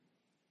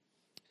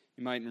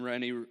You might in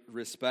many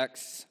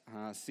respects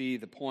see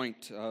the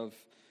point of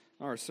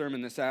our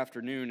sermon this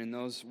afternoon in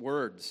those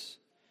words.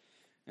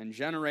 And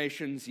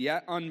generations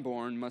yet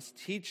unborn must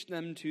teach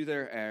them to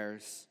their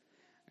heirs,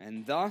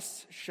 and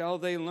thus shall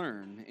they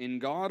learn in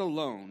God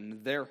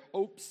alone their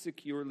hope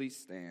securely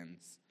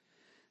stands,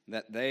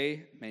 that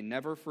they may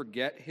never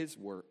forget his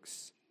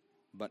works,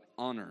 but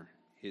honor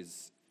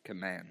his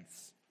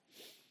commands.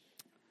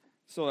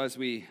 So as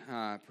we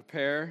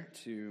prepare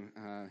to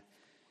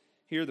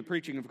hear the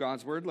preaching of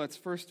God's word, let's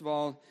first of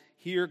all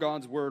hear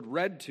God's word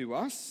read to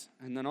us,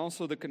 and then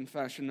also the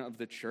confession of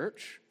the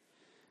church.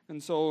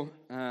 And so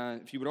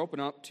if you would open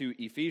up to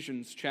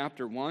Ephesians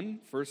chapter 1,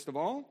 first of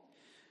all.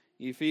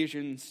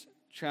 Ephesians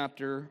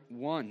chapter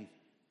 1.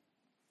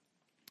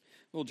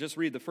 We'll just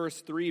read the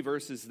first 3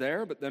 verses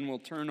there, but then we'll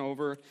turn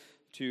over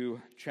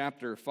to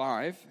chapter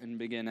 5 and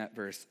begin at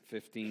verse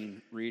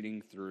 15,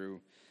 reading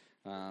through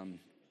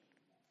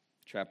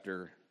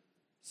chapter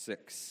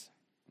 6,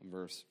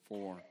 verse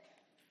 4.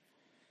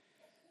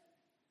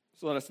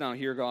 So let us now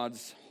hear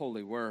God's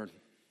holy word.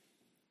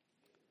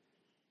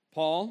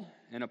 Paul,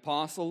 an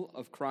apostle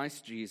of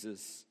Christ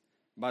Jesus,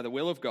 by the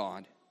will of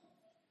God,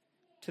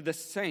 to the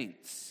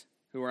saints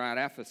who are at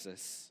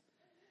Ephesus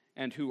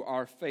and who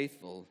are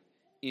faithful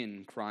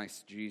in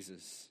Christ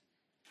Jesus.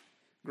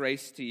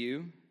 Grace to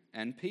you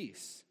and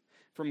peace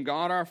from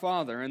God our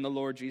Father and the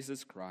Lord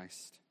Jesus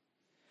Christ.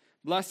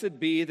 Blessed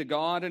be the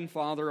God and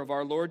Father of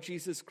our Lord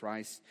Jesus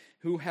Christ,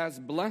 who has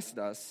blessed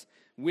us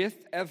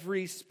with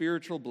every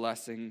spiritual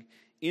blessing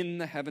in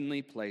the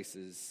heavenly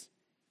places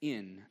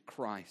in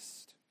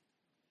Christ.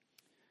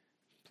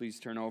 Please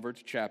turn over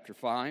to chapter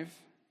 5,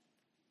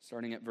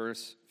 starting at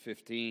verse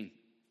 15.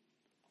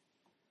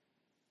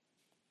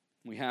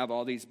 We have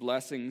all these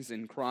blessings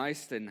in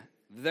Christ, and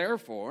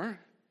therefore,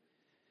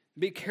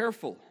 be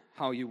careful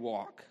how you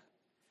walk,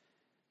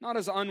 not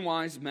as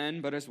unwise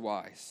men, but as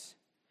wise,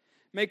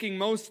 making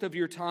most of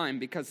your time,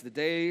 because the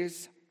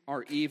days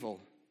are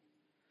evil.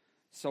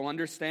 So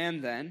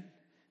understand then,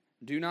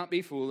 do not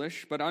be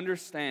foolish, but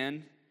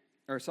understand,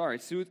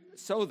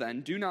 so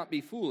then, do not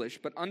be foolish,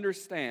 but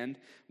understand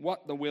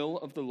what the will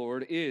of the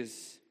Lord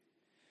is.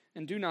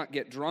 And do not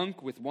get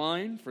drunk with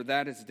wine, for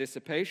that is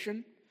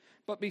dissipation,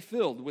 but be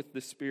filled with the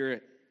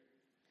Spirit,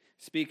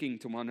 speaking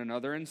to one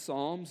another in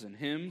psalms and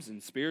hymns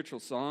and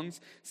spiritual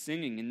songs,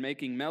 singing and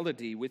making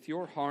melody with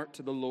your heart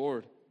to the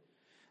Lord,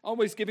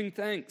 always giving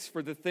thanks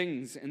for the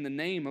things in the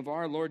name of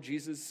our Lord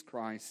Jesus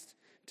Christ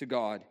to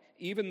God,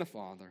 even the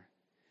Father,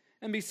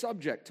 and be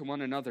subject to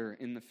one another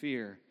in the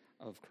fear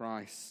of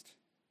Christ.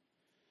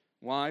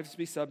 Wives,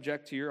 be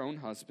subject to your own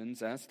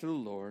husbands as to the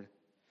Lord.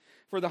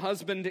 For the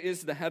husband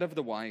is the head of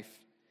the wife,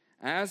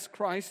 as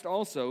Christ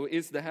also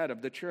is the head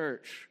of the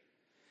church,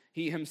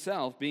 he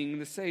himself being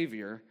the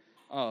Savior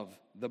of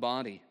the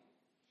body.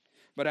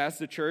 But as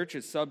the church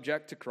is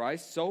subject to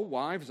Christ, so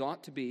wives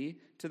ought to be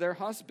to their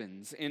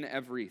husbands in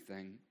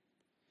everything.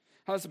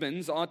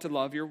 Husbands ought to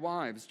love your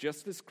wives,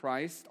 just as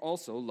Christ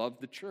also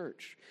loved the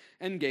church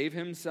and gave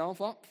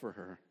himself up for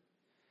her,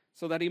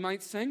 so that he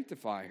might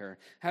sanctify her,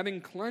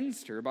 having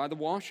cleansed her by the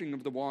washing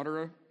of the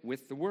water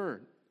with the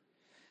word,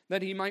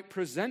 that he might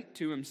present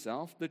to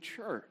himself the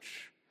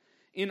church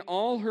in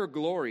all her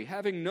glory,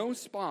 having no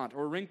spot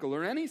or wrinkle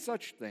or any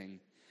such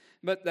thing,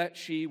 but that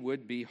she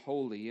would be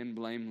holy and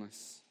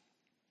blameless.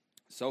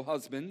 So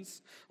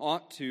husbands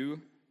ought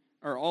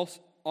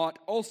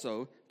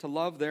also to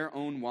love their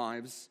own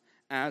wives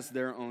as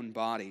their own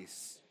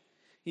bodies.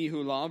 He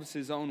who loves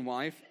his own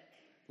wife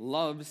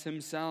loves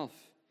himself.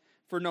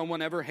 For no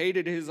one ever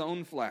hated his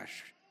own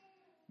flesh,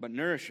 but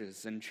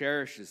nourishes and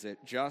cherishes it,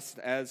 just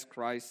as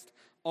Christ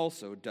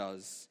also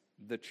does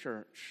the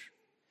church,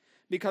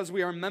 because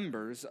we are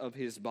members of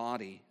his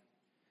body.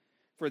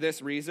 For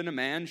this reason a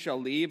man shall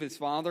leave his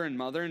father and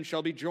mother and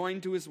shall be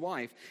joined to his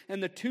wife,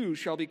 and the two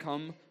shall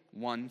become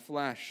one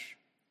flesh.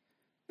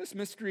 This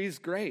mystery is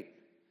great,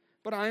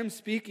 but I am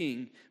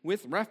speaking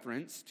with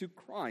reference to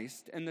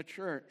Christ and the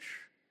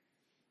church.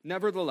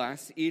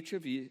 Nevertheless,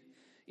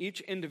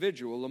 each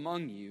individual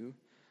among you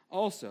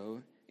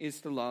also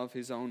is to love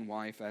his own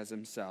wife as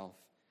himself,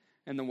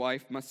 and the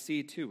wife must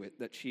see to it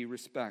that she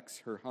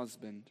respects her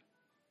husband.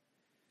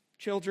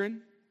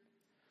 Children,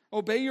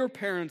 obey your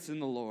parents in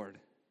the Lord,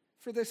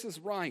 for this is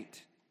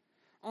right.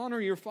 Honor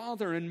your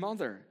father and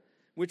mother,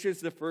 which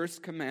is the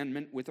first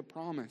commandment with a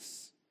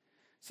promise,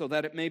 so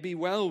that it may be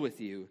well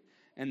with you,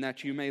 and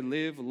that you may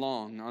live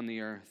long on the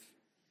earth.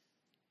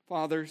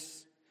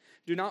 Fathers,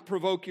 do not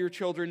provoke your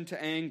children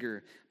to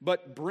anger,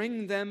 but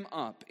bring them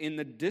up in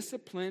the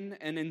discipline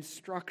and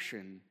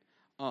instruction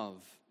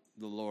of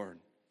the Lord.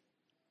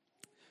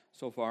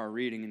 So far,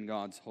 reading in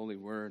God's holy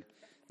word.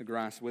 The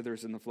grass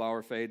withers and the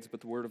flower fades,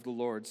 but the word of the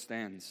Lord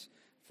stands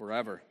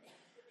forever.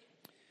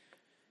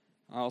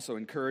 I also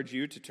encourage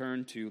you to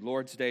turn to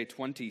Lord's Day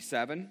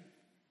 27,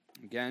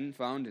 again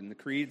found in the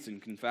Creeds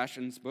and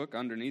Confessions book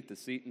underneath the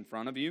seat in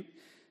front of you,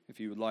 if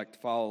you would like to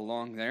follow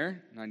along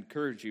there. And I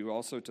encourage you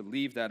also to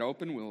leave that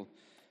open. We'll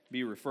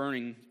be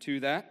referring to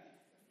that.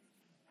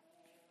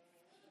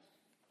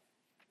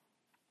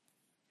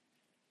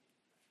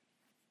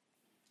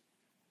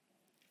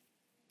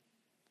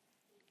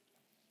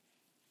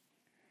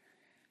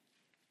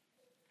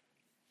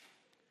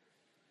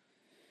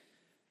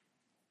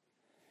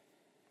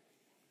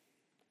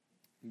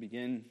 We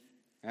begin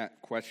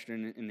at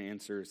question and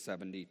answer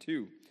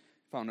 72,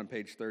 found on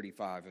page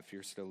 35 if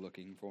you're still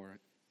looking for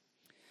it.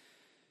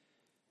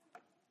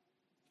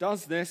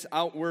 Does this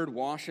outward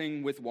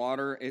washing with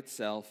water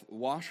itself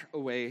wash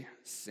away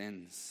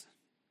sins?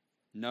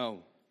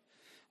 No.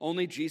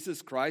 Only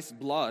Jesus Christ's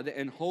blood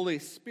and Holy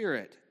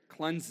Spirit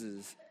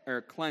cleanse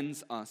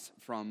us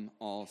from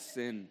all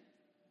sin.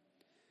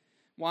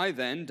 Why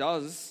then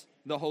does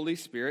the Holy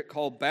Spirit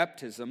call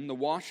baptism the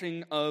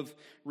washing of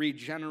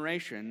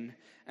regeneration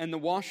and the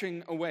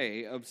washing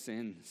away of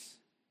sins?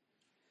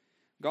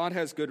 God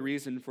has good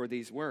reason for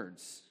these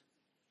words.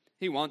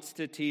 He wants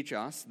to teach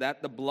us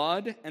that the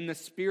blood and the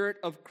Spirit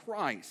of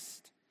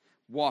Christ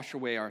wash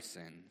away our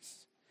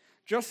sins,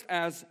 just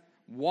as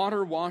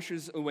water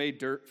washes away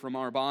dirt from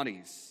our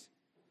bodies.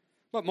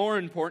 But more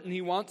important,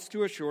 he wants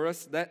to assure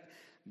us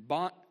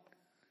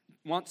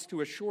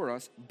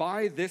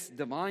by this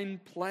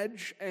divine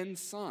pledge and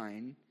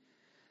sign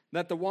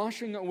that the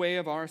washing away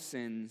of our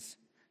sins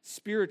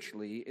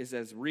spiritually is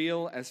as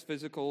real as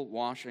physical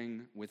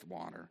washing with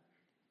water.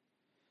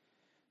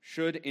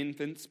 Should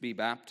infants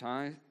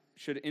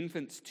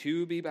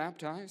too be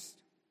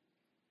baptized?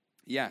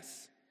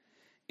 Yes.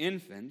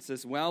 Infants,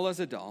 as well as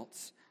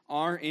adults,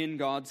 are in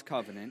God's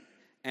covenant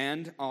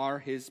and are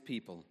his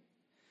people.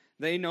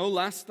 They, no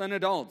less than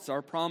adults,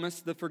 are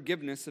promised the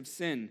forgiveness of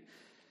sin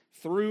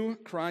through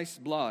Christ's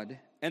blood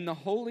and the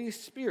Holy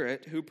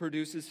Spirit who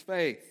produces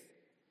faith.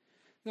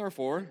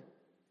 Therefore,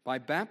 by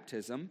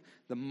baptism,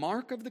 the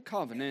mark of the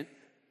covenant,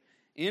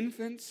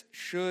 infants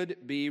should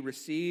be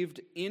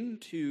received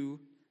into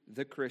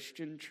the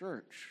Christian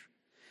church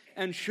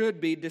and should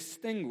be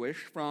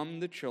distinguished from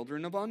the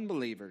children of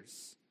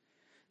unbelievers.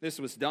 This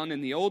was done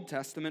in the Old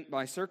Testament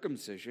by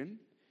circumcision,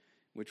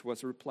 which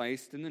was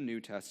replaced in the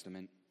New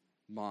Testament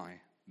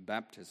by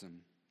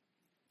baptism.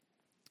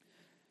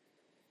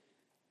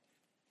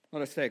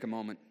 Let us take a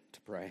moment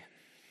to pray.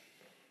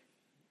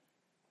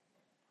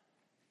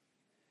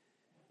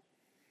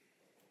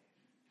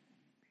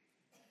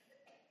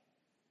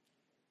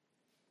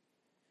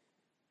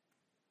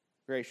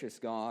 Gracious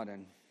God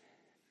and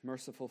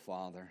merciful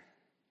Father,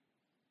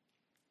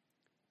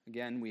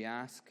 again we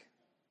ask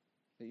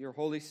that your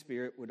Holy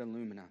Spirit would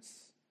illumine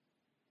us.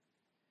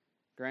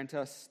 Grant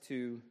us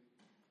to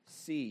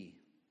see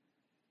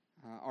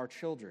our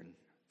children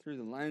through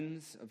the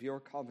lens of your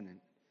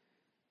covenant,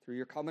 through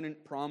your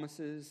covenant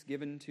promises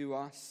given to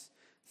us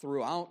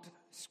throughout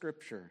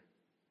Scripture,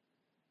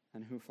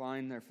 and who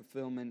find their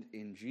fulfillment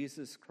in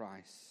Jesus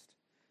Christ,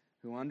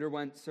 who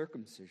underwent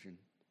circumcision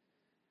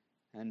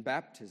and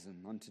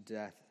baptism unto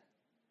death,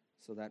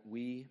 so that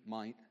we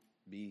might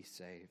be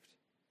saved,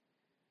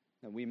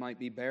 that we might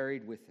be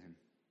buried with him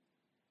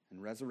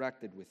and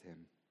resurrected with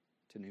him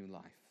to new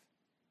life.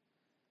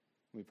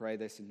 We pray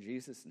this in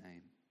Jesus'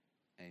 name.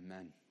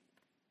 Amen.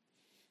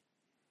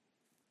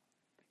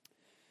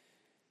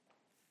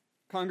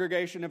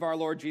 Congregation of our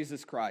Lord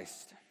Jesus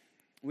Christ,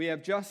 we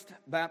have just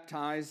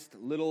baptized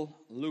little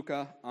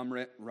Luca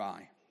Amrit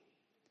Rai.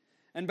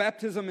 And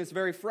baptism is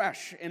very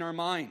fresh in our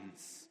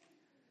minds.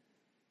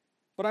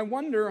 But I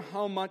wonder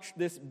how much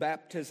this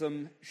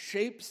baptism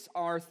shapes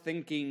our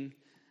thinking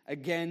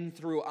again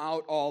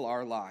throughout all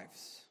our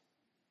lives.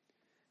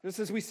 Just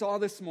as we saw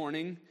this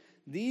morning,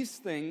 these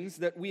things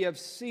that we have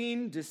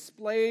seen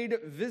displayed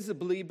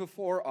visibly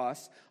before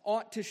us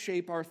ought to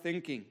shape our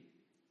thinking.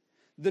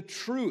 The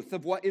truth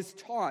of what is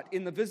taught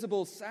in the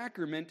visible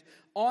sacrament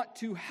ought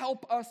to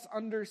help us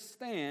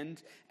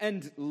understand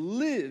and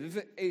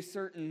live a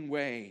certain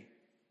way.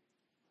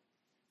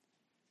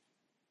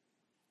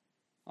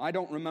 I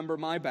don't remember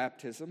my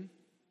baptism,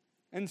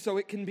 and so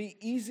it can be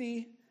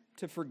easy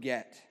to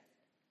forget.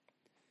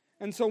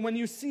 And so when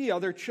you see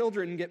other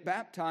children get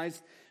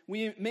baptized,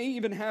 we may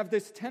even have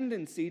this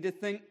tendency to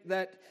think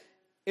that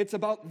it's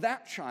about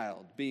that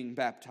child being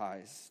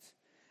baptized.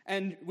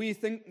 And we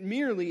think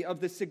merely of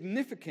the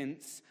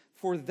significance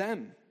for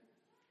them.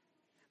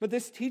 But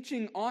this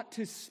teaching ought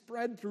to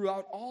spread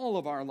throughout all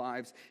of our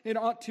lives. It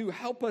ought to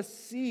help us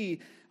see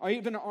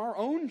even our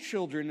own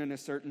children in a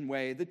certain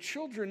way, the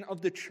children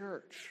of the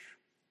church.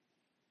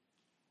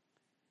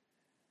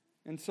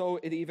 And so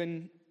it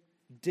even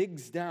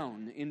digs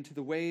down into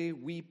the way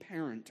we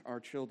parent our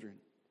children.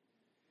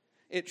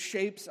 It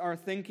shapes our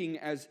thinking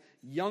as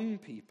young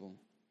people.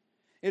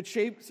 It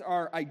shapes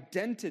our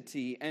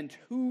identity and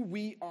who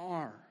we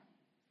are.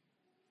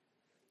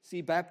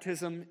 See,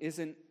 baptism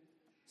isn't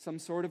some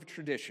sort of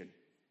tradition.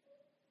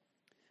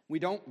 We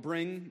don't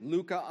bring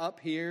Luca up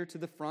here to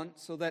the front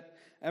so that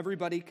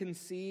everybody can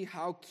see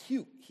how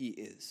cute he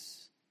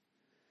is.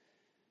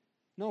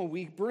 No,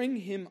 we bring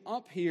him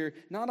up here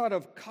not out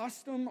of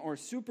custom or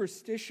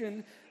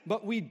superstition,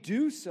 but we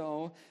do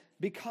so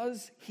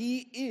because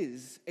he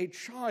is a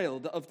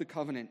child of the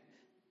covenant.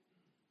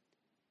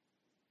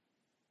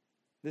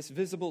 This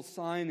visible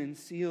sign and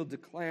seal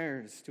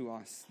declares to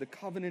us the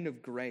covenant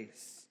of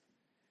grace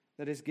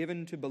that is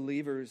given to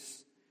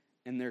believers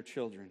and their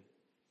children.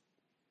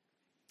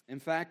 In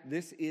fact,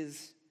 this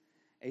is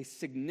a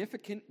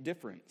significant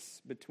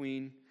difference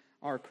between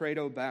our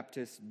Credo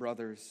Baptist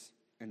brothers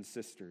and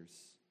sisters.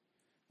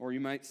 Or you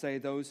might say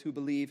those who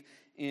believe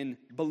in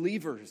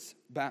believers'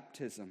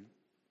 baptism,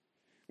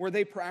 where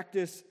they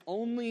practice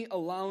only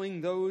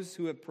allowing those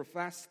who have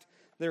professed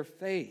their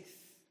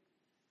faith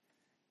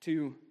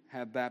to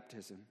have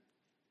baptism.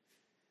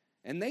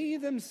 And they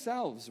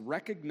themselves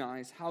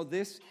recognize how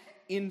this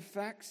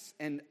infects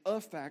and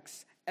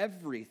affects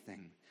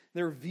everything.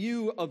 Their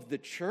view of the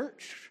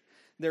church,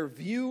 their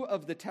view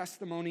of the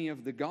testimony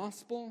of the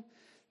gospel,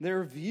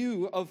 their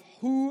view of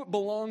who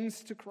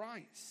belongs to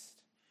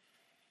Christ.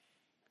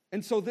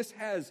 And so this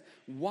has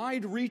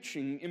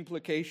wide-reaching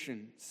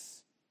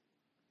implications.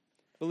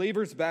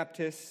 Believers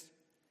Baptists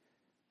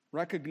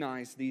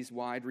recognize these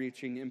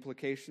wide-reaching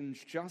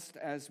implications just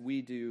as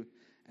we do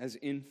as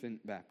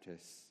infant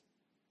Baptists.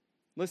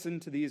 Listen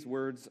to these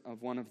words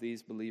of one of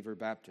these believer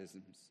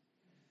baptisms.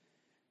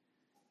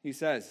 He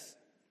says,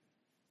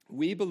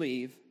 "We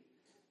believe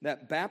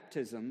that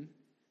baptism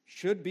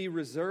should be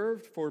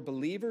reserved for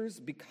believers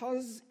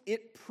because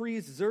it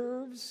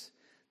preserves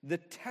the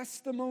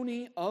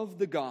testimony of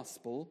the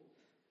gospel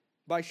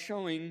by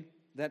showing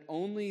that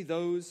only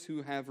those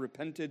who have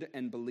repented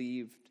and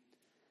believed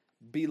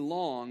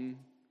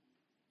belong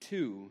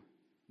to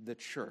the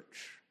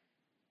church."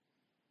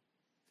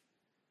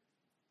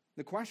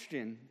 The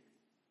question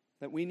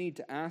that we need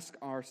to ask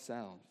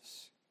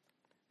ourselves,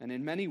 and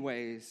in many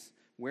ways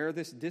where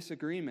this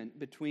disagreement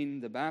between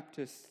the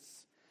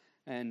Baptists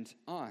and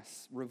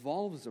us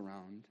revolves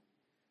around,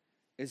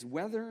 is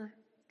whether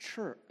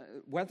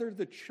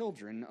the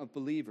children of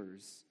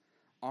believers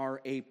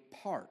are a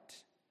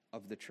part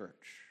of the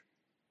church.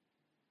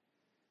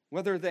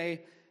 Whether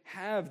they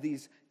have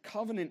these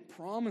covenant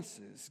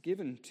promises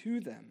given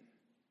to them.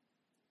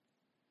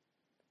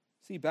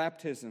 See,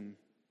 baptism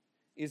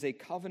is a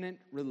covenant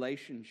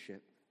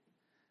relationship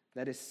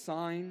that is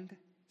signed,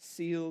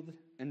 sealed,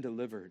 and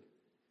delivered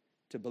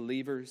to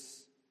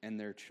believers and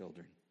their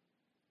children.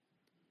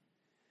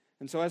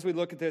 And so as we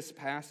look at this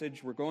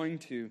passage, we're going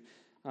to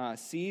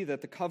see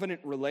that the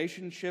covenant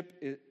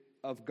relationship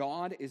of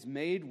God is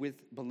made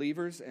with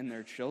believers and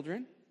their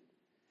children.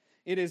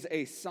 It is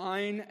a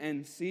sign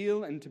and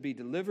seal and to be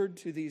delivered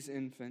to these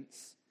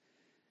infants.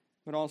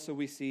 But also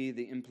we see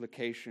the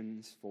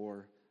implications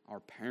for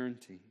our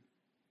parenting.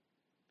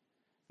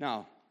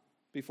 Now,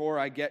 before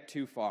I get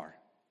too far,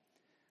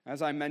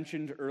 as I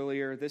mentioned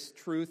earlier, this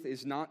truth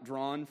is not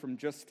drawn from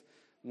just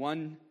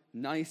one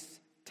nice,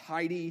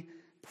 tidy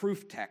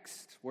proof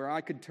text where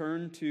I could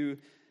turn to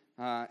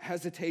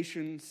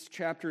Hesitations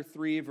chapter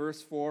 3,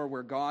 verse 4,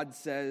 where God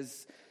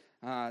says,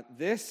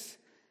 this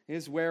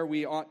is where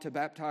we ought to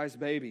baptize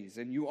babies,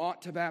 and you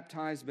ought to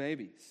baptize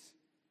babies.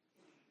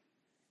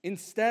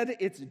 Instead,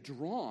 it's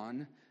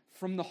drawn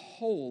from the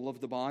whole of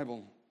the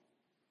Bible,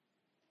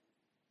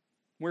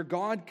 where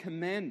God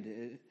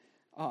commanded,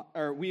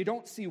 or we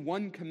don't see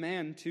one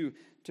command to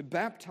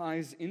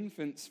baptize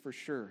infants for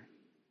sure.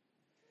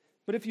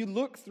 But if you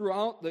look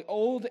throughout the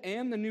Old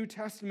and the New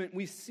Testament,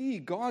 we see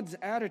God's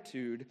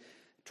attitude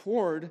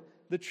toward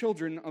the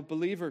children of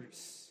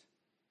believers.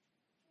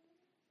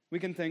 We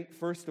can think,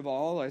 first of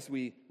all, as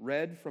we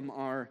read from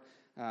our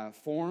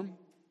form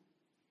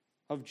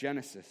of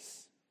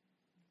Genesis,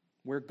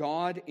 where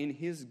God, in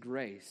His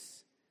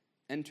grace,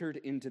 entered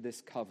into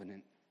this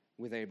covenant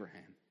with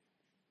Abraham.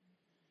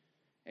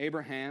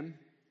 Abraham,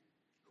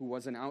 who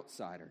was an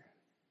outsider,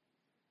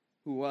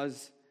 who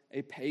was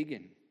a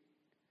pagan,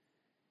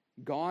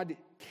 God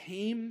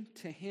came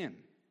to him.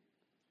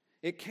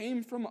 It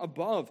came from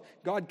above.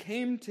 God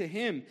came to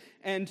him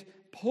and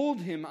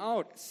pulled him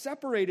out,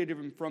 separated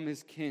him from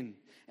his kin,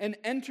 and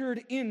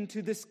entered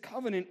into this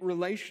covenant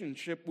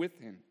relationship with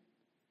him.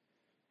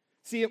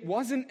 See, it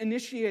wasn't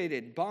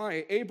initiated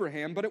by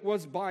Abraham, but it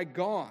was by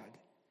God.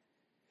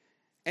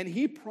 And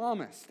He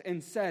promised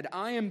and said,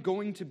 I am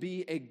going to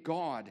be a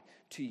God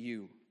to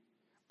you.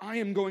 I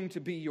am going to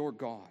be your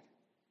God.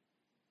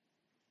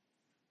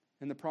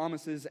 And the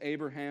promises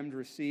Abraham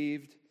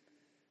received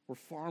were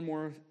far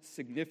more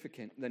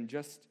significant than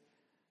just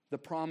the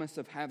promise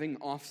of having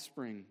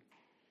offspring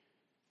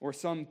or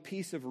some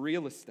piece of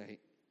real estate.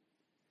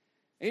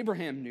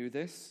 Abraham knew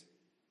this,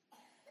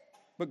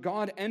 but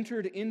God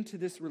entered into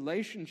this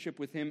relationship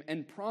with him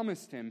and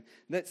promised him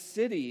that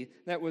city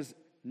that was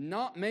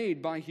not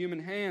made by human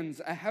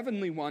hands, a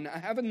heavenly one, a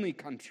heavenly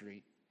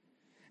country.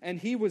 And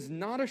he was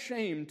not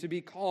ashamed to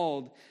be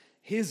called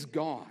his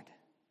God.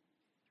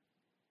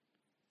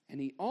 And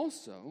he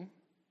also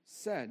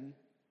said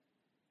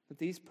that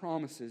these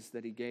promises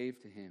that he gave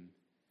to him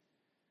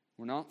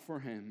were not for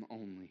him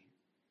only,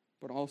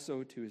 but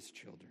also to his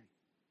children,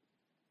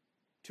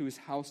 to his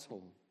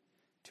household,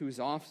 to his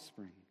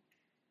offspring.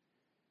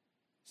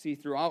 See,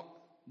 throughout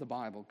the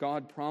Bible,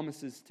 God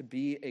promises to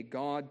be a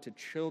God to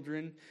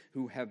children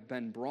who have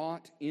been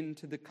brought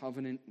into the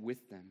covenant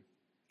with them.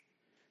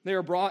 They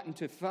are brought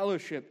into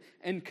fellowship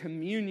and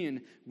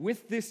communion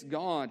with this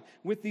God,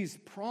 with these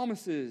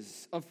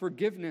promises of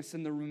forgiveness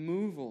and the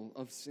removal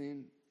of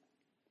sin.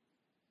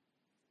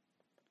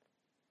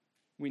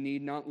 We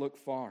need not look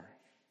far,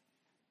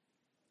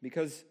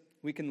 because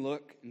we can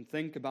look and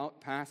think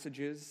about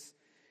passages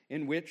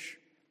in which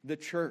the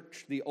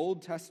church, the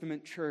Old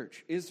Testament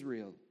church,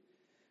 Israel,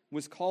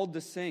 was called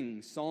to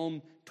sing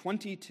Psalm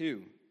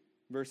 22,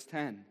 verse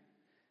 10,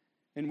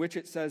 in which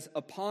it says,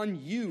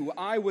 "Upon you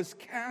I was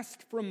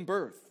cast from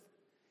birth.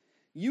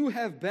 You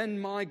have been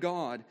my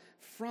God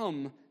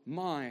from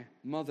my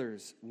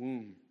mother's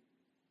womb."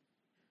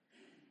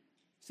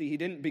 See, he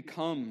didn't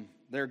become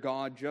their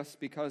God just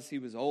because he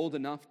was old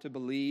enough to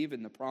believe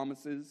in the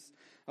promises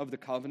of the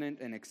covenant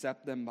and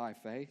accept them by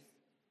faith.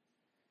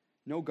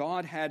 No,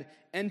 God had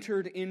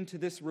entered into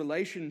this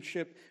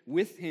relationship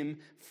with him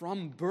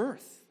from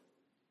birth.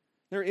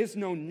 There is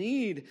no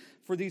need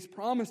for these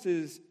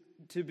promises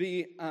to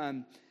be,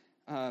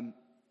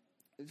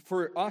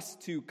 for us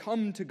to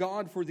come to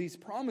God for these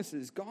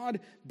promises. God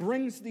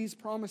brings these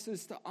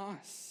promises to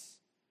us.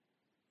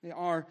 They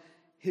are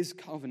his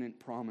covenant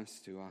promise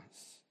to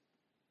us.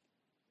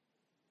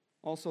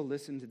 Also,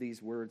 listen to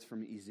these words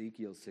from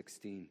Ezekiel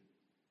 16.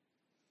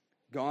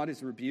 God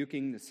is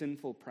rebuking the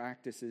sinful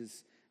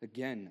practices,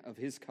 again, of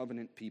his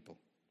covenant people.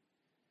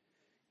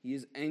 He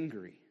is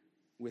angry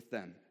with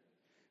them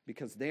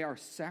because they are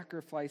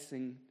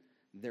sacrificing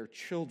their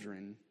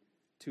children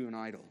to an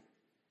idol,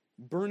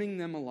 burning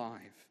them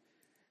alive.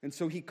 And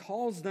so he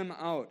calls them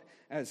out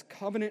as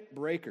covenant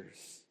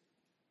breakers.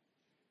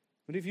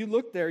 But if you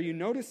look there, you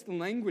notice the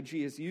language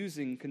he is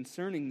using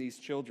concerning these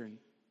children.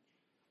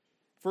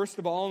 First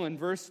of all, in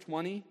verse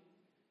 20,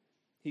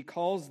 he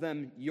calls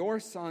them your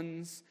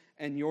sons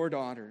and your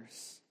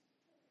daughters.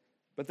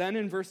 But then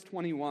in verse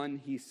 21,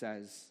 he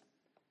says,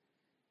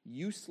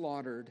 "You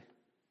slaughtered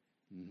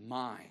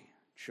my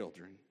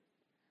children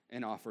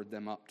and offered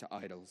them up to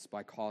idols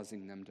by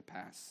causing them to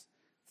pass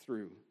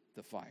through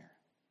the fire."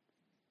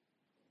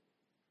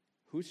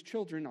 Whose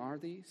children are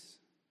these?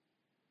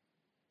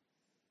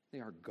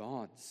 They are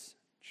God's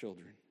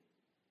children.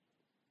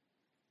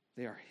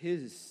 They are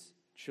his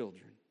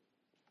children.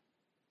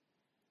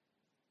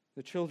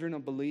 The children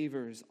of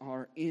believers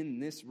are in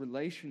this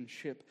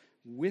relationship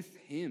with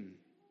him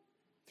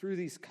through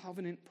these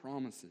covenant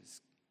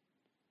promises.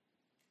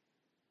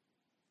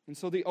 And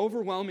so the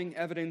overwhelming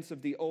evidence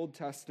of the Old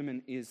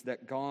Testament is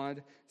that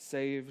God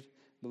saved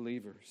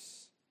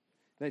believers,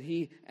 that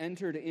he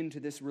entered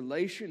into this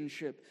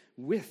relationship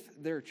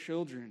with their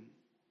children.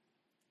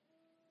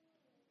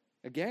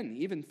 Again,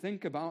 even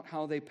think about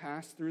how they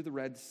passed through the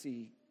Red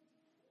Sea.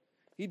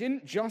 He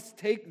didn't just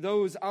take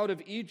those out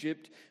of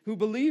Egypt who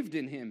believed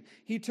in him.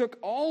 He took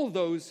all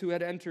those who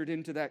had entered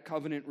into that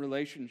covenant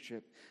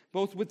relationship,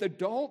 both with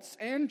adults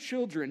and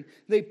children.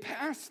 They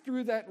passed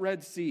through that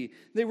Red Sea.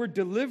 They were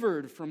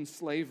delivered from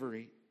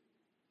slavery.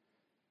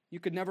 You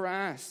could never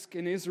ask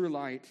an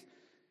Israelite,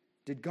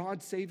 "Did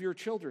God save your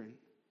children?"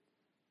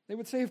 They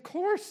would say, "Of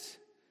course.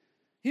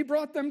 He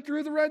brought them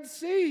through the Red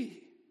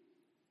Sea."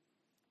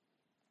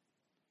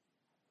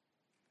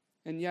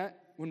 And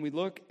yet, when we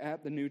look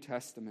at the New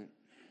Testament,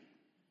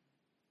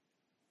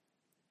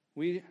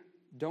 we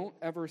don't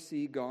ever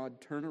see God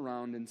turn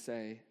around and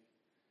say,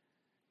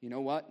 "You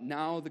know what?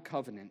 Now the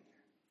covenant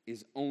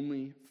is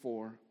only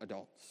for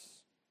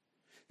adults.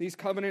 These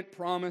covenant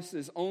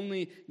promises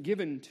only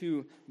given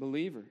to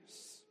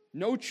believers.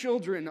 No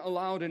children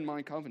allowed in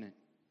my covenant."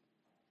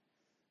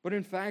 But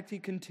in fact, he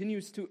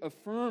continues to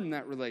affirm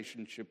that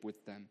relationship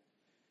with them.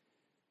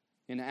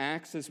 In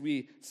Acts, as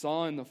we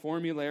saw in the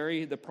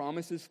formulary, the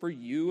promise is for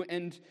you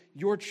and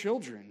your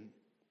children.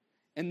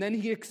 And then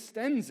he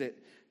extends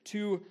it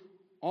to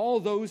all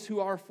those who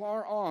are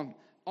far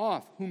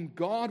off, whom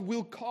God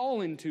will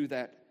call into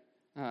that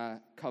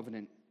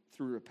covenant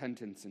through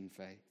repentance and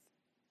faith.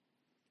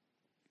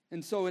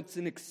 And so it's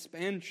an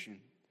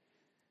expansion.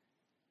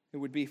 It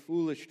would be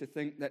foolish to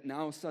think that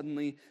now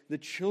suddenly the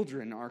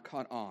children are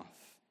cut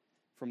off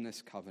from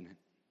this covenant.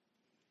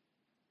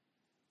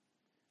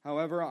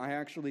 However, I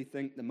actually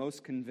think the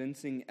most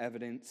convincing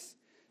evidence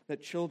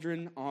that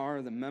children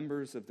are the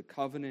members of the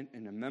covenant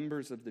and the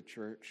members of the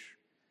church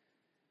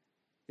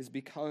is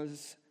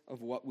because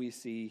of what we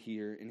see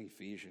here in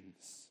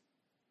Ephesians.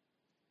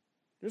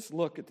 Just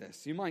look at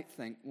this. You might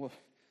think, well,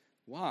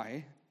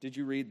 why did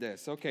you read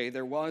this? Okay,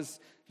 there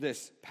was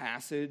this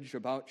passage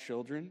about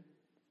children.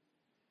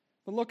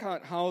 But look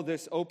at how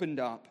this opened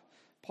up.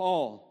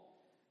 Paul,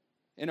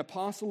 an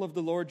apostle of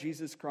the Lord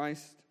Jesus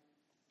Christ,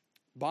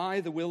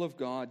 by the will of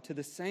God, to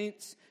the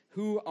saints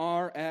who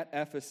are at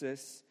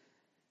Ephesus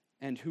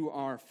and who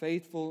are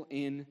faithful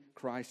in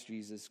Christ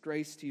Jesus.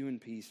 Grace to you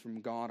and peace from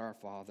God our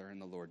Father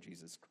and the Lord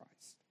Jesus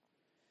Christ.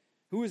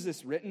 Who is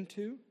this written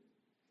to?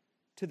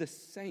 To the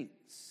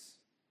saints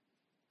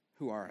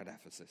who are at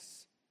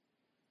Ephesus,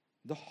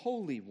 the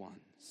holy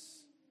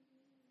ones.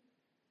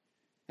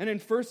 And in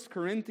 1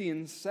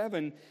 Corinthians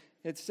 7,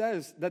 it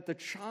says that the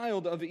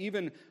child of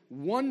even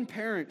one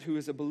parent who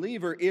is a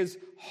believer is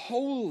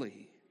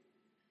holy.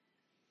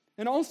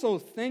 And also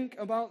think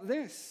about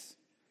this.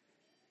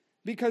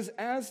 Because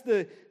as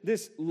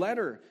this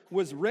letter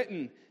was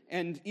written,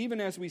 and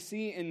even as we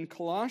see in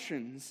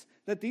Colossians,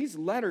 that these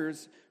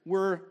letters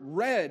were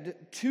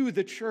read to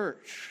the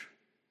church.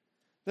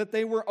 that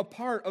they were a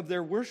part of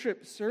their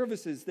worship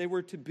services. They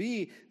were to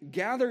be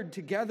gathered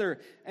together.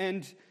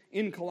 And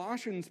in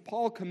Colossians,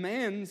 Paul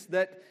commands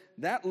that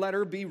that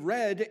letter be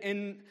read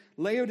in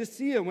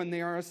Laodicea when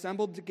they are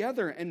assembled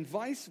together, and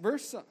vice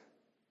versa.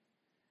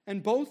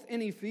 And both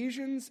in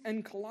Ephesians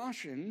and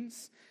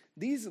Colossians,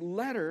 these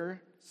letters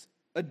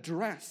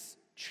address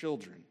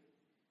children.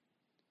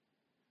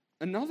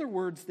 In other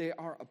words, they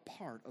are a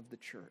part of the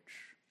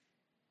church.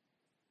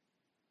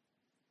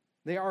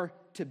 They are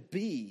to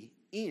be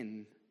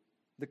in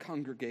the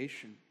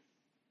congregation,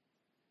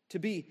 to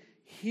be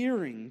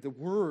hearing the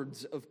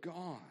words of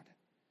God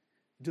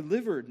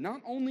delivered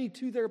not only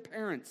to their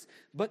parents,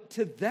 but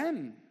to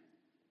them.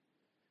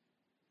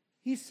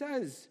 He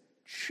says,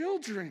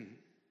 children,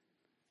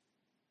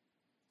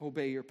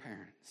 obey your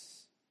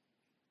parents.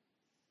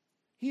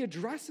 He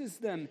addresses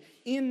them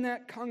in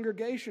that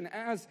congregation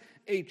as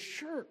a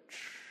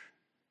church.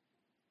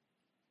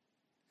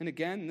 And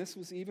again, this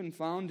was even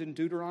found in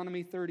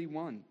Deuteronomy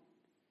 31,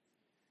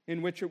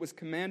 in which it was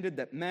commanded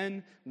that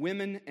men,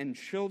 women, and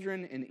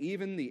children, and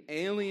even the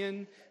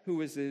alien who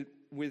was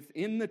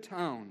within the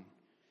town,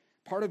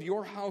 part of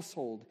your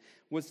household,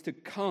 was to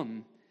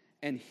come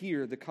and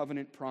hear the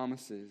covenant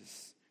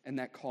promises and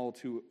that call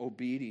to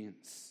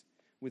obedience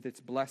with its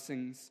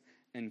blessings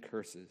and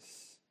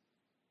curses.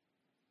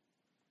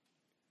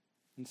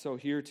 And so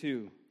here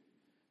too,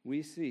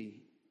 we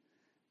see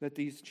that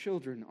these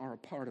children are a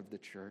part of the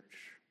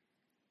church.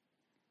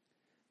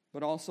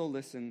 But also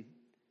listen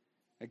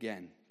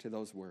again to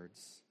those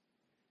words.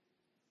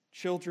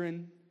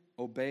 Children,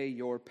 obey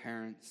your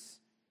parents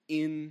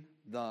in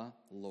the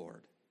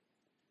Lord.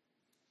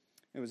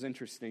 It was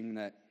interesting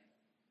that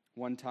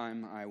one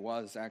time I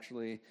was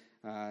actually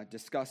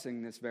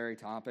discussing this very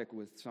topic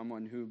with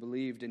someone who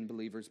believed in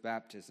believer's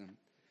baptism.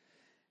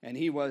 And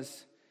he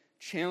was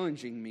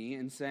challenging me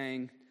and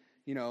saying,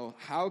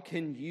 how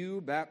can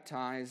you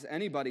baptize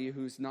anybody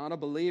who's not a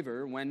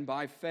believer when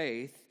by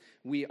faith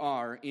we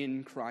are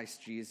in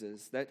Christ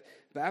Jesus? That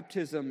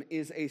baptism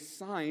is a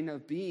sign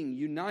of being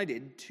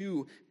united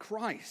to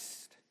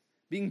Christ,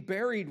 being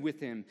buried with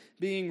him,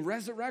 being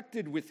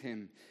resurrected with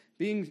him,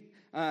 being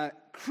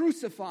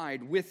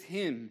crucified with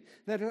him.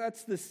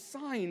 That's the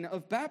sign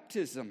of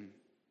baptism.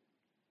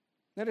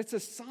 That it's a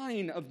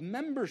sign of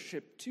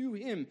membership to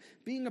him,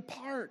 being a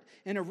part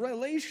in a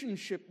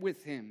relationship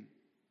with him.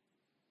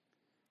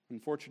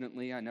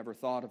 Unfortunately, I never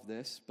thought of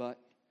this, but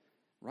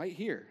right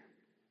here,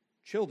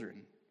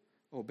 children,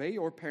 obey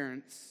your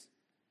parents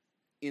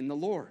in the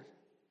Lord.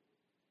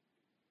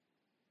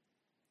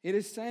 It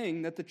is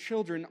saying that the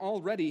children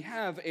already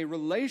have a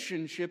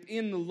relationship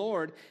in the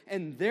Lord,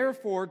 and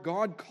therefore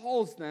God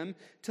calls them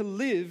to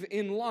live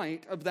in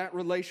light of that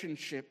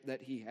relationship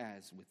that he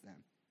has with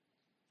them.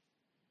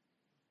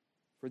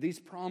 For these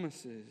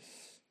promises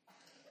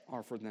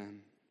are for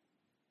them.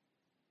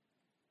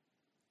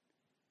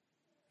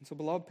 And so,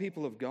 beloved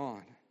people of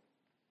God,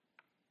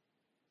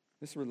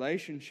 this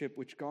relationship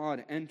which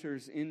God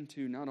enters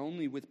into not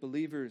only with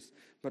believers,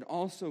 but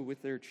also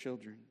with their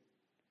children,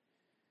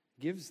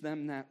 gives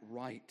them that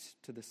right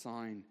to the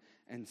sign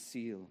and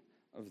seal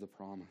of the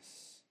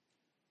promise.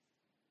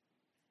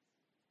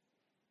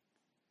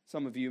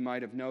 Some of you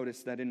might have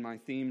noticed that in my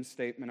theme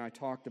statement I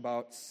talked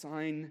about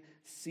signed,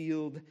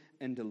 sealed,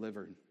 and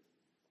delivered.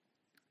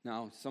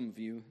 Now, some of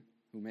you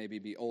who maybe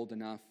be old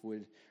enough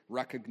would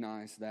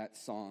recognize that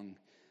song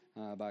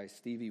by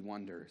Stevie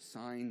Wonder,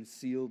 Signed,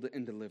 Sealed,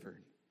 and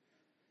Delivered,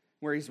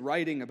 where he's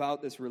writing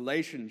about this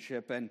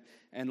relationship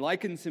and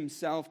likens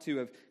himself to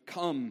have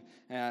come,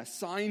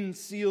 signed,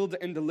 sealed,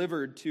 and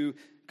delivered, to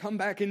come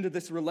back into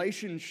this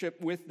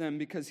relationship with them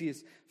because he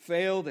has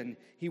failed and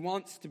he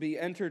wants to be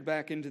entered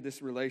back into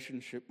this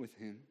relationship with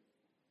him.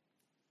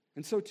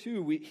 And so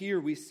too,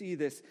 we see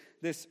this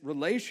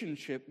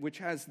relationship which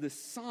has the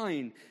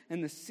sign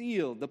and the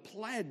seal, the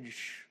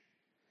pledge,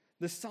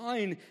 the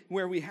sign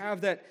where we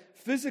have that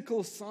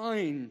physical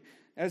sign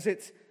as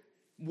it's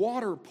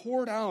water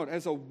poured out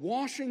as a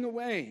washing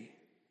away.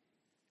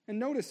 And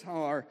notice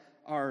how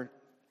our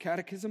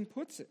catechism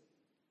puts it.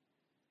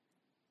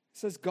 It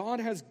says,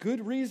 God has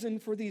good reason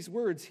for these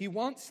words. He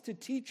wants to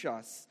teach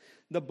us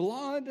the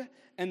blood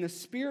and the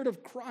Spirit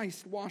of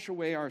Christ wash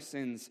away our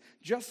sins,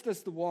 just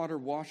as the water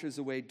washes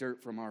away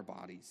dirt from our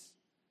bodies.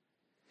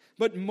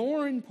 But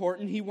more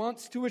important, he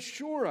wants to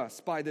assure us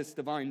by this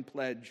divine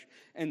pledge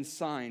and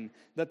sign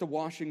that the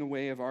washing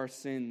away of our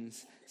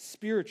sins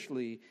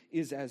spiritually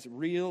is as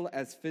real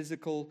as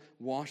physical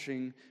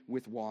washing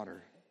with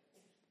water.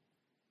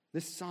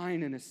 This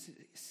sign and a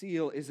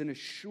seal is an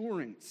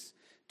assurance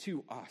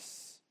to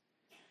us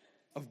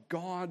of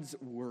God's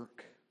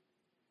work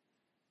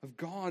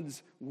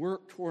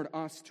toward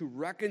us to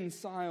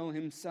reconcile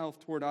himself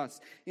toward us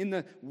in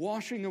the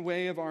washing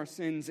away of our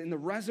sins, in the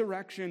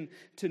resurrection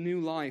to new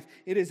life.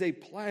 It is a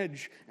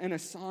pledge and a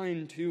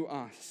sign to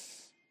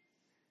us.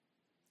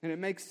 And it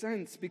makes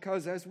sense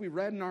because, as we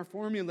read in our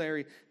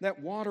formulary, that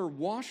water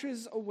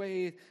washes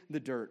away the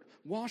dirt,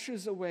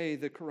 washes away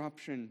the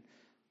corruption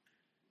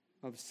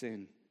of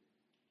sin.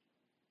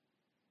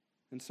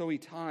 And so he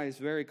ties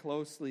very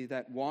closely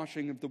that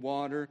washing of the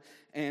water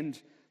and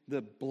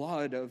the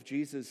blood of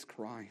Jesus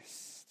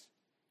Christ.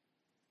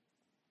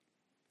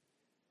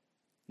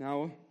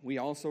 Now, we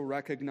also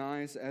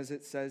recognize, as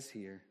it says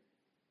here,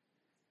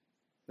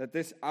 that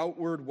this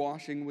outward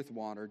washing with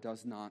water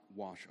does not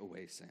wash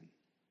away sin.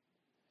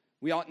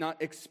 We ought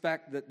not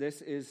expect that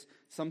this is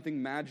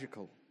something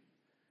magical,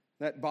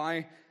 that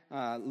by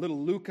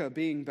little Luca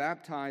being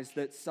baptized,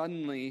 that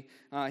suddenly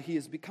he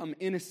has become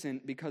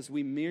innocent because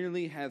we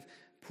merely have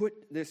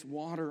put this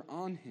water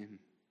on him.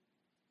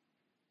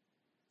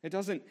 It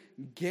doesn't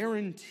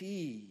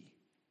guarantee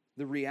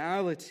the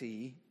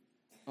reality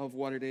of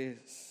what it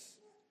is,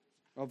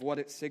 of what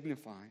it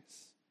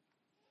signifies.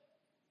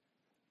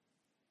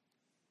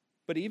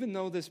 But even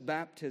though this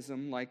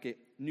baptism, like a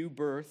new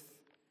birth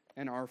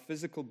and our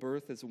physical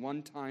birth, is a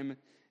one-time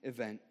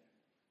event,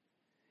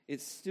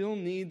 it still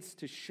needs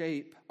to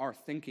shape our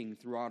thinking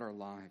throughout our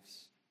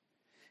lives.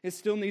 It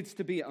still needs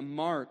to be a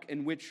mark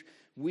in which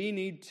we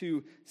need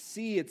to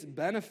see its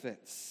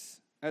benefits,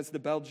 as the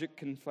Belgic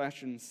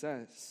Confession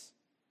says.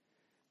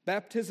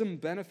 Baptism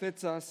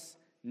benefits us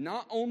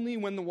not only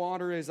when the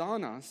water is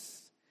on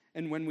us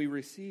and when we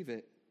receive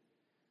it,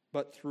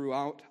 but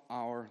throughout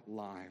our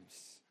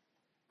lives.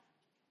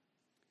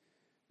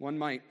 One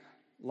might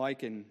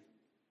liken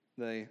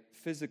the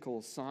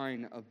physical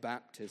sign of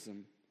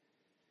baptism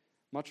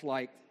much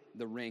like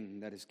the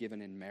ring that is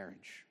given in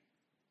marriage.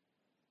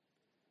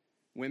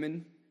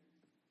 Women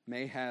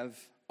may have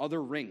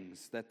other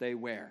rings that they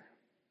wear.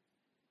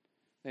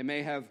 They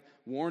may have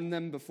worn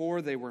them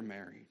before they were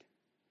married.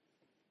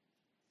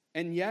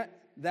 And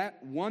yet,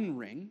 that one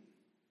ring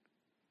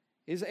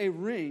is a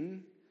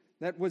ring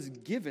that was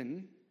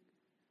given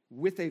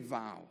with a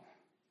vow,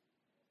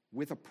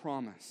 with a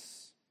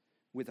promise,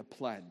 with a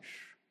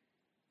pledge.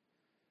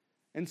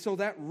 And so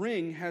that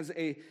ring has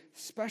a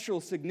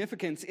special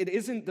significance. It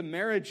isn't the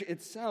marriage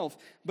itself,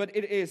 but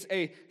it is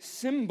a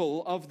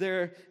symbol of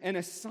their, and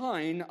a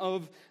sign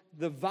of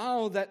the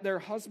vow that their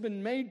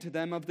husband made to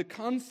them of the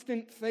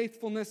constant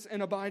faithfulness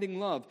and abiding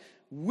love.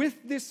 With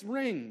this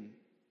ring,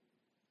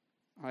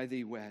 I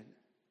thee wed.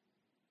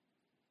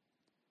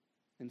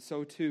 And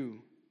so too,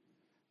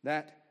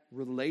 that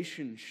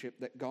relationship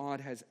that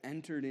God has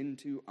entered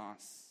into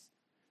us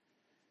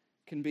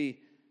can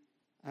be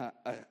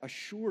a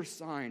sure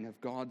sign of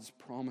God's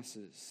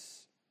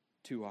promises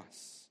to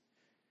us,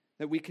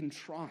 that we can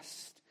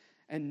trust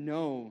and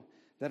know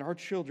that our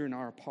children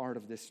are a part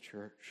of this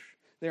church.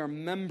 They are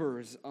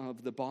members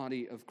of the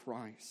body of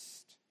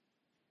Christ.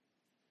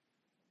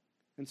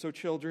 And so,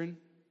 children,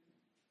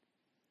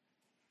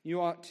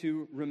 you ought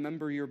to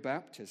remember your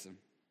baptism.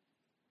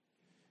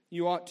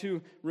 You ought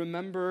to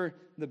remember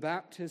the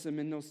baptism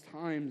in those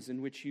times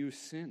in which you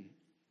sin,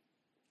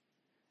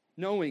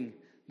 knowing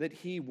that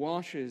He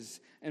washes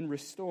and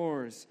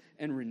restores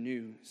and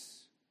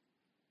renews.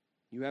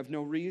 You have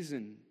no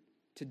reason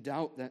to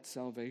doubt that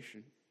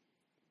salvation.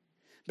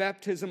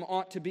 Baptism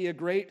ought to be a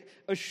great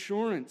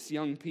assurance,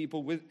 young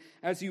people,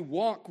 as you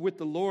walk with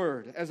the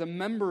Lord, as a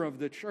member of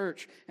the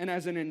church, and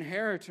as an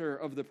inheritor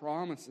of the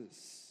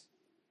promises.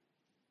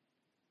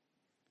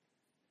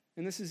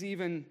 And this is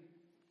even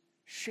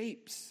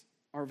shapes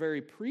our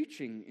very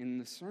preaching in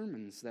the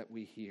sermons that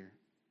we hear.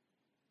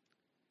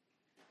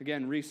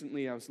 Again,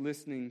 recently I was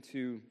listening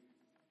to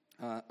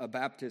a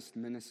Baptist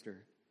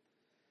minister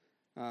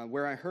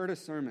where I heard a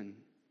sermon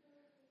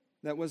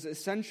that was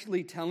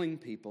essentially telling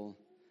people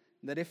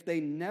that if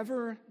they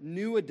never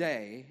knew a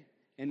day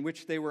in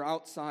which they were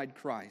outside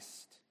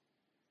Christ,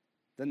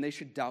 then they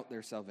should doubt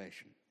their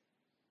salvation.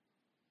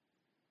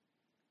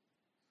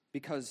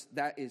 Because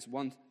that is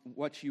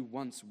what you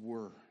once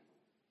were.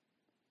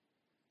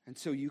 And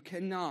so you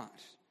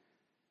cannot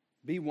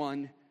be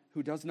one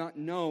who does not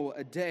know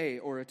a day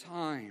or a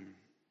time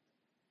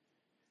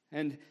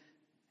and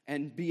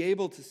be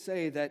able to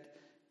say that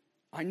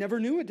I never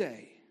knew a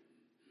day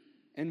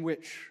in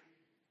which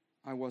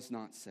I was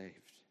not saved.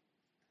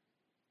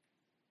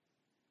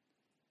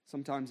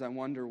 Sometimes I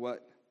wonder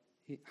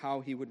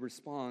how he would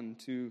respond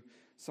to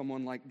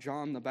someone like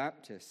John the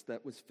Baptist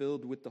that was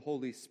filled with the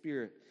Holy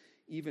Spirit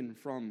even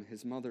from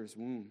his mother's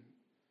womb,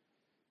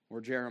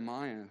 or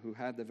Jeremiah who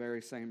had the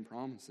very same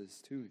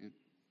promises to him.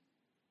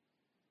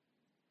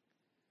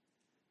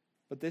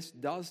 But this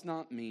does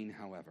not mean,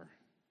 however,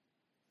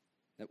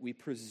 that we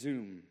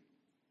presume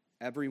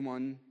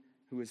everyone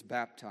who is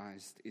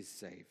baptized is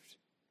saved.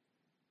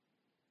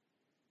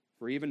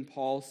 For even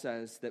Paul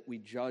says that we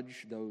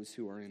judge those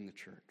who are in the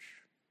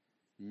church,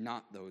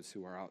 not those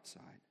who are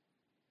outside.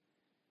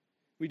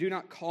 We do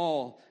not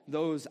call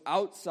those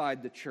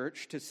outside the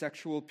church to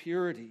sexual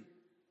purity.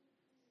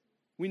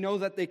 We know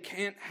that they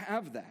can't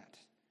have that.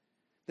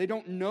 They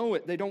don't know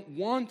it. They don't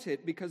want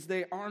it because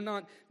they are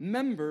not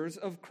members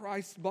of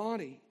Christ's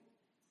body.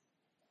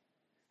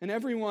 And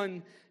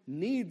everyone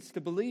needs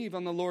to believe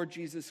on the Lord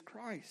Jesus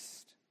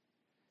Christ.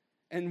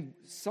 And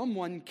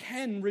someone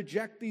can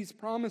reject these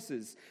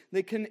promises.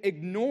 They can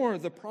ignore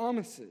the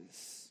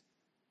promises.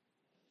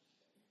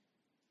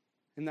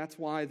 And that's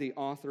why the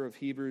author of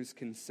Hebrews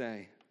can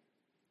say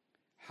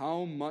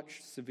how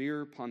much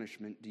severe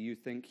punishment do you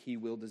think he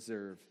will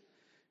deserve,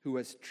 who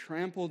has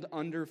trampled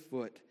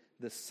underfoot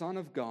the Son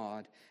of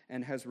God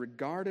and has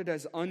regarded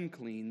as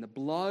unclean the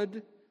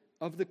blood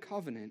of the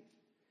covenant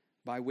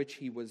by which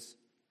he was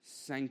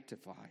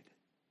sanctified,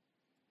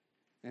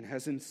 and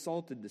has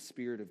insulted the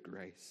Spirit of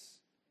grace?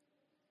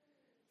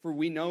 For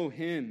we know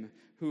him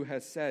who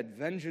has said,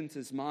 'Vengeance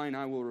is mine,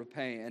 I will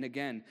repay.' And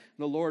again,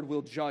 the Lord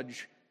will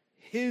judge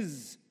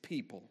his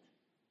people.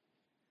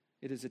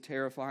 It is a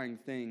terrifying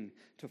thing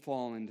to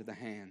fall into the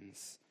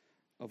hands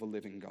of a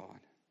living God."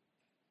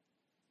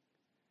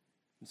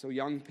 And so,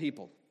 young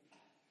people,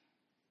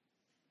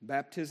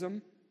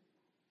 baptism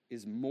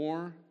is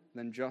more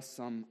than just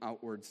some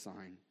outward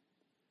sign.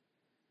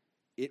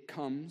 It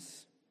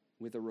comes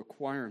with a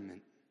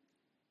requirement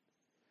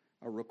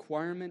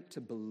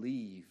to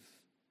believe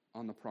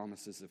on the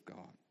promises of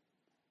God.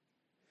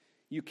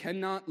 You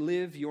cannot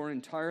live your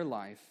entire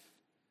life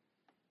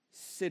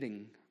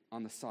sitting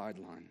on the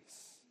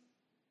sidelines,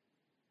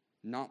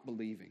 not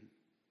believing.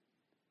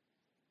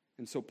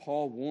 And so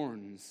Paul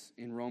warns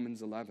in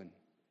Romans 11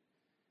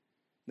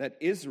 that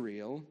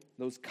Israel,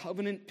 those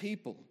covenant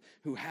people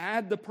who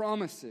had the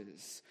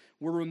promises,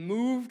 were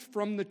removed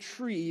from the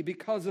tree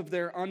because of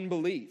their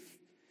unbelief.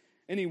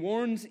 And he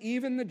warns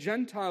even the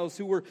Gentiles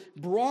who were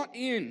brought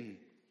in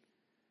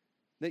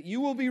that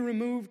you will be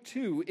removed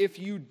too if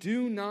you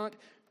do not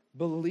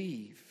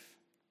believe.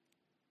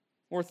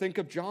 Or think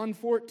of John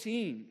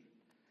 14,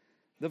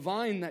 the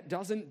vine that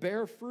doesn't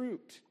bear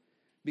fruit.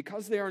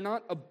 Because they are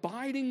not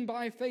abiding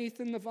by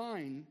faith in the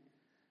vine,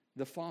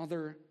 the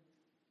Father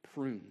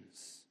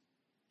prunes.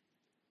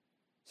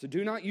 So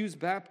do not use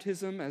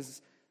baptism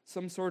as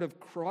some sort of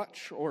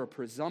crutch or a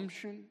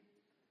presumption,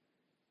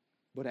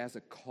 but as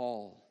a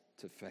call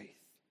to faith,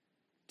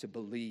 to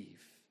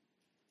believe.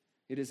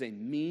 It is a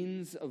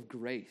means of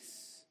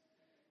grace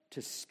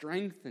to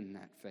strengthen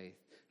that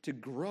faith, to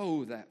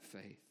grow that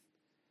faith,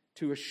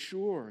 to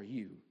assure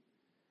you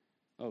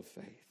of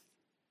faith.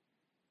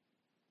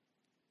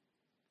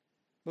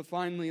 But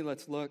finally,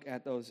 let's look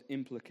at those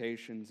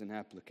implications and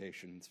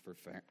applications for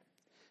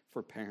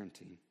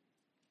parenting.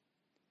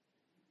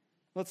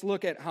 Let's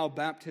look at how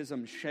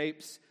baptism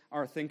shapes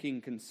our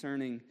thinking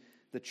concerning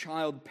the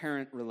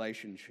child-parent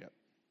relationship.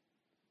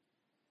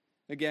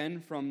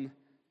 Again, from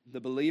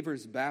the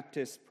believer's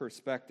Baptist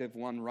perspective,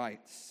 one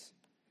writes,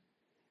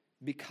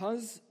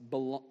 "Because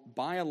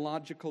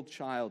biological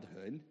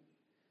childhood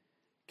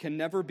can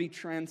never be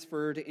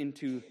transferred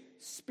into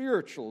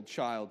spiritual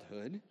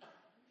childhood,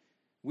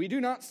 we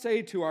do not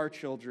say to our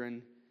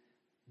children,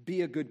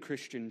 'Be a good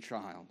Christian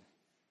child.'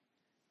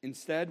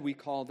 Instead, we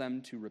call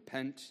them to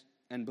repent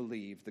and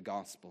believe the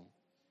gospel."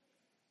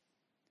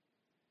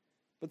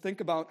 But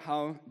think about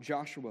how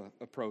Joshua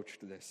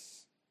approached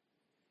this,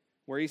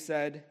 where he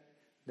said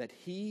that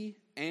he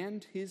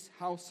and his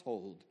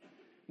household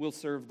will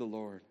serve the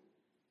Lord.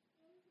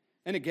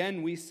 And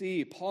again, we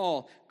see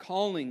Paul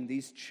calling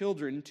these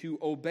children to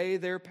obey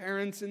their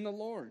parents in the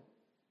Lord.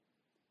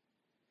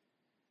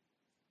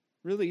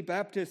 Really,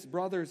 Baptist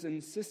brothers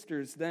and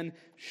sisters then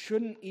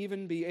shouldn't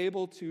even be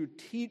able to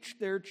teach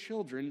their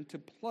children to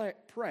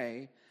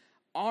pray,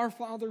 "Our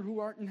Father who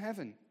art in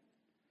heaven."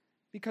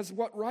 Because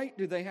what right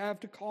do they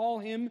have to call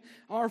him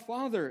our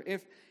Father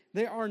if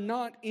they are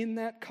not in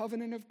that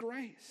covenant of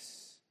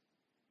grace?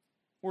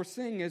 Or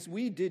sing, as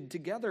we did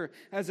together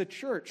as a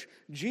church,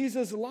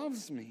 "Jesus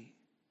loves me."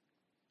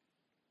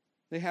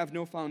 They have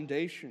no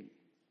foundation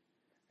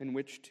in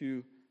which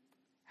to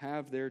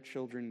have their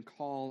children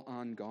call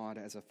on God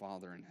as a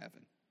Father in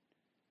heaven.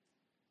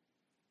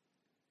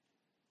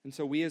 And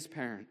so we as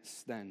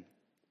parents, then,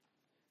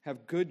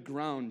 have good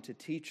ground to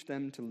teach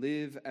them to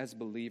live as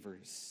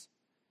believers,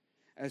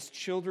 as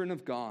children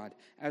of God,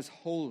 as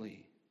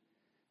holy,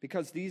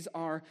 because these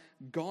are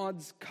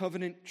God's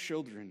covenant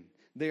children.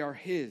 They are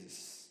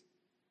His.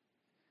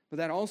 But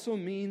that also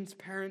means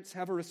parents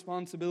have a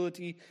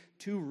responsibility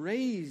to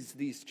raise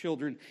these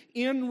children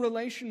in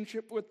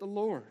relationship with the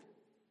Lord.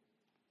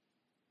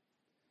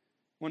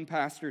 One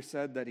pastor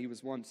said that he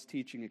was once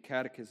teaching a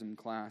catechism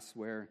class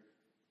where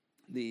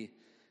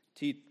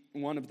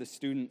one of the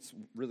students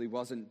really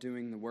wasn't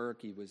doing the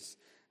work. He was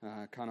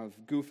kind of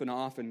goofing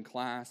off in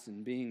class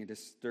and being a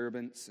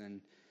disturbance.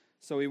 And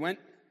so he went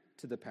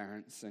to the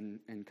parents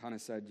and kind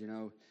of said,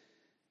 you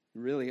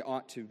really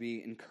ought to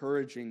be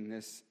encouraging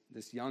this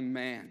young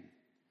man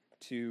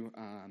to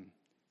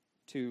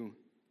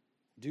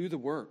do the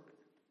work,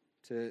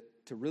 to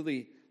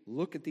really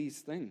look at these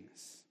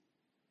things.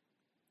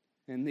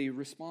 And the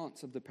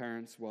response of the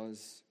parents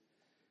was,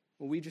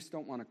 well, we just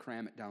don't want to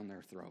cram it down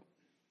their throat.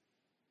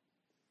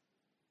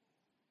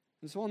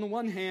 And so on the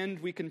one hand,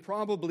 we can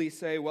probably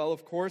say, well,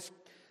 of course,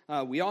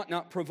 we ought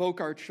not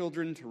provoke our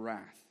children to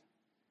wrath.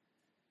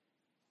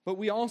 But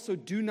we also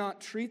do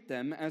not treat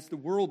them as the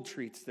world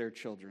treats their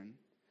children.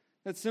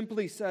 That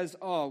simply says,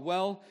 oh,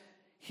 well,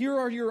 here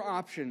are your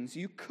options.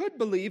 You could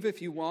believe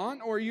if you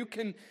want, or you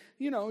can,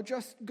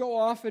 just go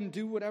off and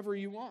do whatever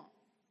you want.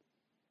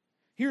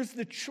 Here's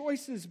the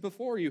choices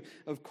before you.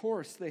 Of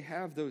course, they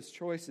have those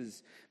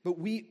choices, but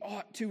we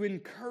ought to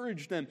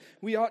encourage them.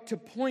 We ought to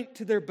point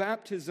to their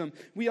baptism.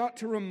 We ought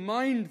to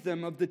remind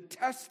them of the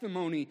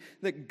testimony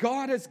that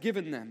God has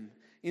given them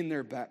in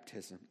their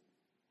baptism.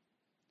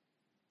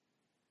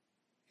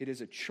 It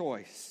is a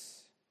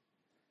choice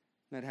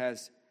that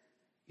has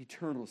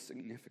eternal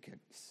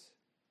significance.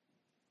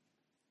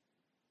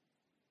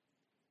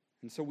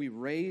 And so we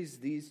raise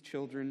these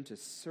children to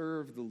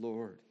serve the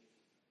Lord.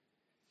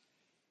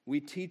 We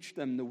teach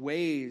them the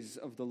ways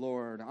of the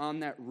Lord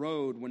on that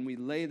road when we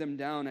lay them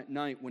down at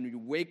night, when we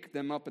wake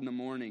them up in the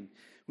morning.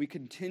 We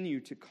continue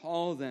to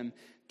call them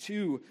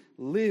to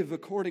live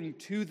according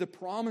to the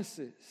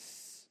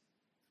promises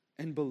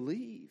and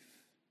believe.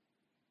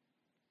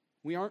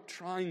 We aren't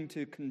trying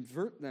to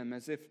convert them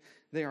as if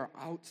they are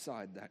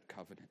outside that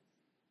covenant.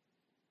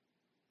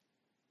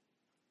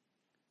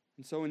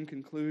 And so in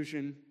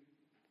conclusion,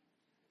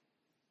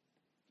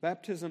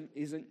 baptism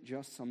isn't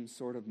just some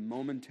sort of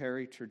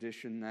momentary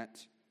tradition that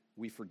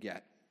we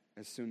forget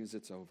as soon as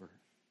it's over.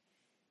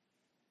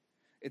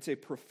 It's a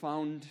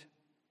profound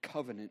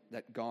covenant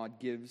that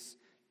God gives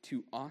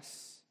to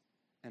us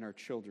and our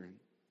children.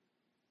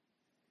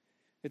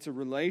 It's a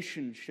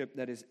relationship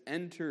that is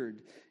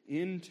entered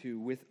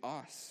into with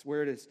us,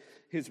 where it is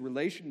his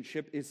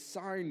relationship is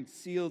signed,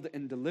 sealed,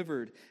 and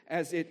delivered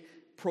as it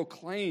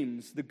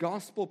proclaims the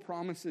gospel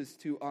promises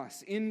to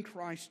us in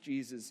Christ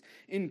Jesus,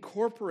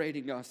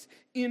 incorporating us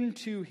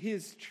into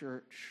his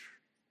church.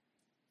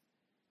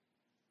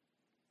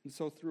 And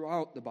so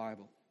throughout the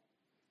Bible,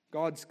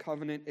 God's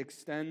covenant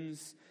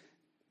extends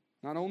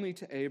not only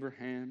to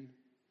Abraham,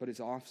 but his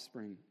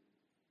offspring.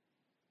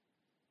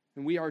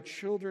 And we are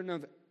children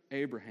of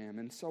Abraham,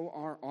 and so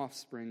our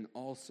offspring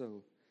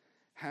also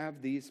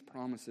have these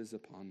promises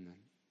upon them.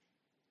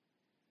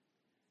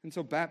 And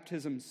so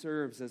baptism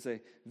serves as a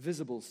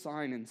visible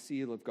sign and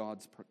seal of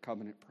God's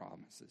covenant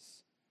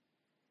promises.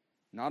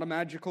 Not a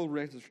magical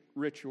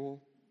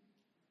ritual,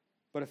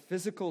 but a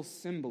physical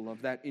symbol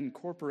of that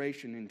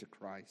incorporation into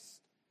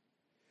Christ,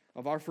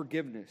 of our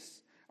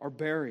forgiveness, our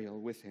burial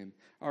with him,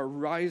 our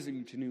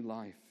rising to new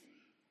life.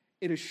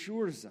 It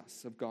assures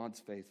us of God's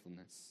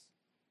faithfulness.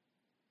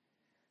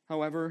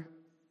 However,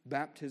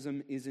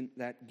 baptism isn't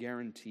that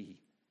guarantee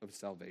of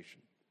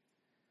salvation.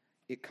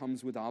 It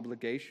comes with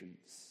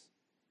obligations.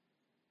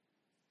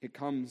 It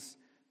comes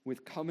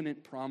with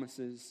covenant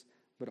promises,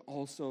 but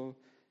also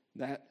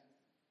that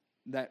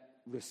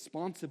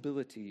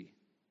responsibility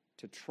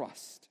to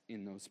trust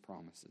in those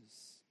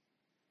promises.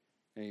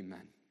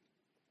 Amen.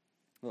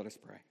 Let us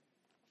pray.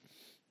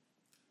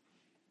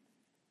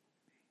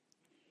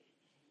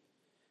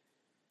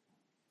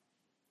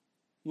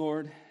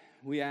 Lord,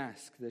 we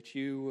ask that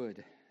you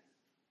would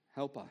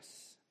help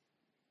us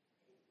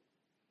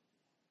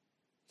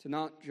to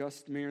not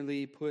just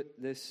merely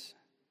put this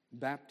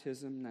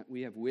baptism that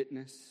we have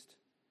witnessed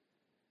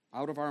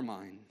out of our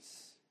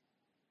minds,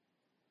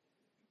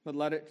 but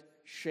let it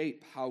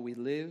shape how we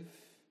live.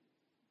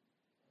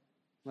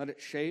 Let it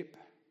shape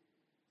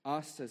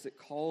us as it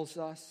calls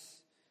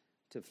us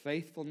to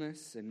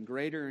faithfulness and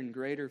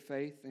greater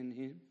faith in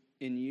him,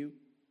 in you,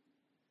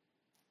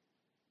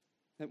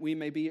 that we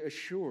may be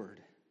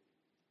assured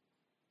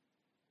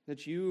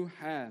that you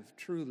have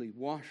truly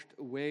washed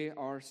away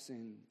our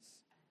sins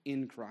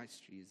in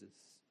Christ Jesus.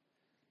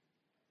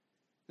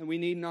 And we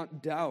need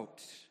not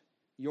doubt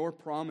your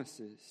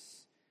promises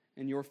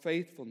and your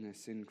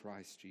faithfulness in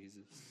Christ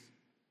Jesus.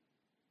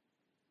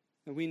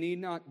 And we need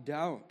not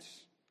doubt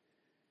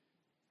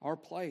our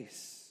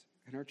place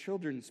and our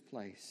children's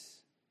place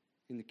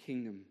in the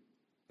kingdom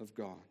of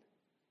God.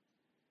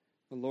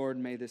 But Lord,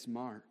 may this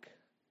mark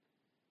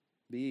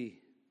be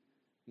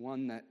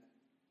one that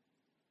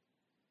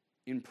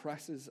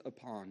impresses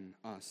upon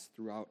us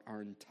throughout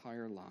our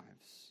entire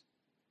lives.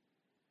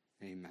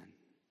 Amen.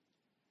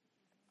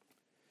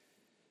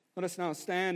 Let us now stand.